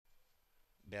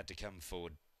about to come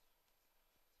forward.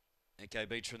 Echo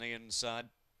Beach from the inside.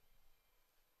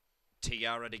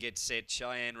 Tiara to get set.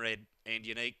 Cheyenne Red and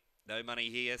Unique. No money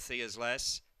here. Thea's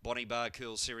Lass. Bonnie Bar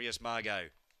Cool. Sirius Margot.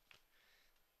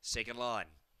 Second line.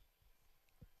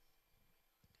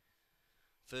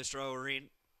 First row are in.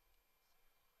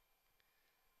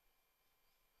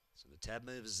 So the tab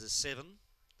move is the 7,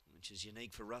 which is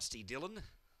Unique for Rusty Dillon.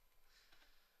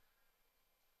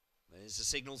 There's the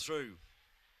signal through.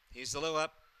 Here's the lure.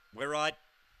 We're right.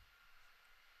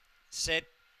 Set.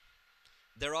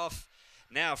 They're off.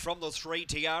 Now from the 3,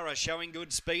 Tiara showing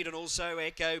good speed, and also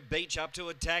Echo Beach up to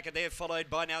attack, and they're followed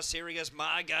by now Sirius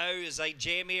Margot as they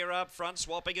jam here up front,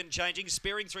 swapping and changing,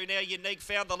 spearing through now. Unique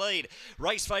found the lead.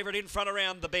 Race favourite in front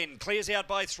around the bend. Clears out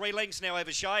by 3 lengths now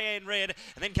over Cheyenne Red,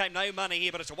 and then came No Money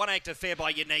here, but it's a 1 active fair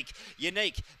by Unique.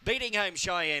 Unique beating home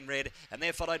Cheyenne Red, and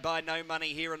they're followed by No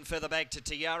Money here and further back to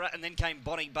Tiara, and then came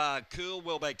Bonnie Bar Cool,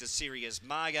 well back to Sirius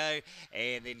Margot,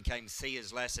 and then came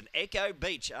Thea's Lass, and Echo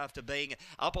Beach after being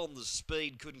up on the speed.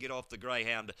 Couldn't get off the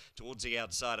greyhound towards the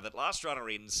outside of it. Last runner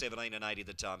in 17 and 80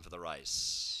 the time for the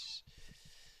race.